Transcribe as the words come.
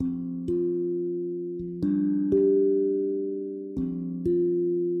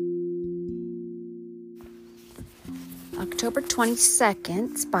October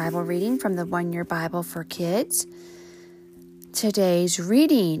 22nd, Bible reading from the One Year Bible for Kids. Today's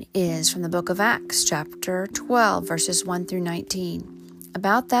reading is from the book of Acts, chapter 12, verses 1 through 19.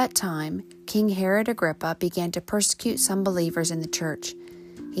 About that time, King Herod Agrippa began to persecute some believers in the church.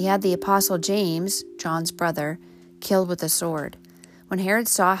 He had the apostle James, John's brother, killed with a sword. When Herod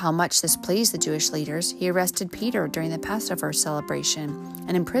saw how much this pleased the Jewish leaders, he arrested Peter during the Passover celebration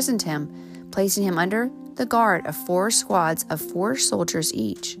and imprisoned him, placing him under the guard of 4 squads of 4 soldiers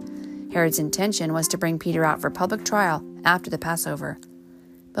each. Herod's intention was to bring Peter out for public trial after the Passover.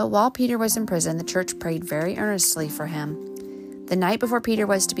 But while Peter was in prison, the church prayed very earnestly for him. The night before Peter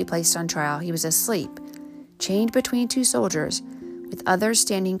was to be placed on trial, he was asleep, chained between 2 soldiers, with others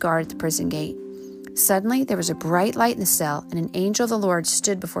standing guard at the prison gate. Suddenly, there was a bright light in the cell, and an angel of the Lord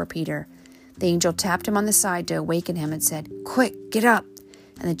stood before Peter. The angel tapped him on the side to awaken him and said, "Quick, get up!"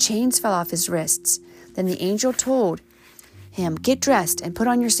 And the chains fell off his wrists. Then the angel told him, "Get dressed and put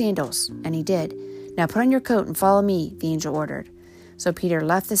on your sandals." And he did. "Now put on your coat and follow me," the angel ordered. So Peter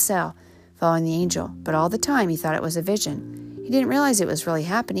left the cell, following the angel. But all the time he thought it was a vision. He didn't realize it was really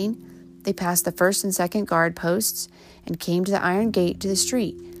happening. They passed the 1st and 2nd guard posts and came to the iron gate to the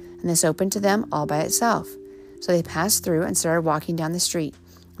street, and this opened to them all by itself. So they passed through and started walking down the street,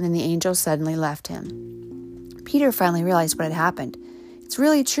 and then the angel suddenly left him. Peter finally realized what had happened. "It's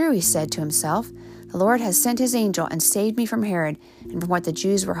really true," he said to himself. "The Lord has sent his angel and saved me from Herod and from what the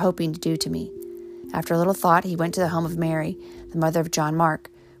Jews were hoping to do to me." After a little thought, he went to the home of Mary, the mother of John Mark,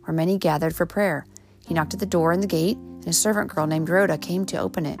 where many gathered for prayer. He knocked at the door in the gate, and a servant girl named Rhoda came to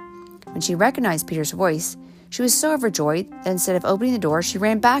open it. When she recognized Peter's voice, she was so overjoyed that instead of opening the door, she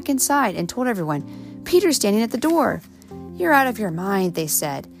ran back inside and told everyone, "Peter's standing at the door." "You're out of your mind," they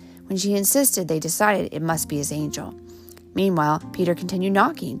said. When she insisted, they decided it must be his angel. Meanwhile, Peter continued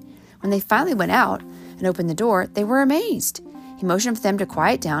knocking. When they finally went out and opened the door, they were amazed. He motioned for them to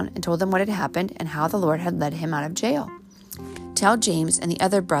quiet down and told them what had happened and how the Lord had led him out of jail. "Tell James and the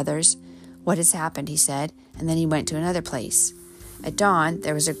other brothers what has happened," he said, and then he went to another place. At dawn,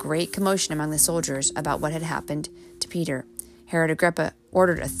 there was a great commotion among the soldiers about what had happened to Peter. Herod Agrippa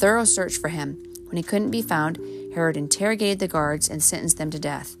ordered a thorough search for him. When he couldn't be found, Herod interrogated the guards and sentenced them to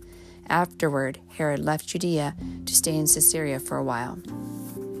death. Afterward, Herod left Judea to stay in Caesarea for a while.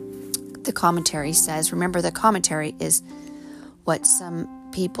 The commentary says, remember, the commentary is what some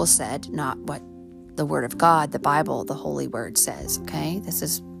people said, not what the Word of God, the Bible, the Holy Word says, okay? This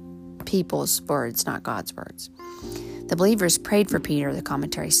is people's words, not God's words. The believers prayed for Peter, the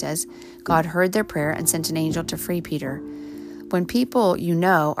commentary says. God heard their prayer and sent an angel to free Peter. When people you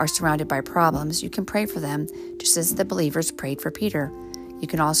know are surrounded by problems, you can pray for them, just as the believers prayed for Peter. You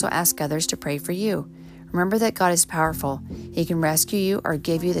can also ask others to pray for you. Remember that God is powerful. He can rescue you or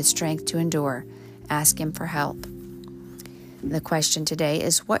give you the strength to endure. Ask Him for help. The question today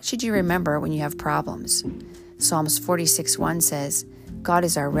is, what should you remember when you have problems? Psalms 46:1 says, "God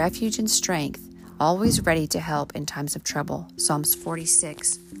is our refuge and strength, always ready to help in times of trouble." Psalms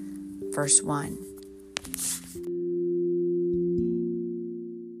 46, verse 1.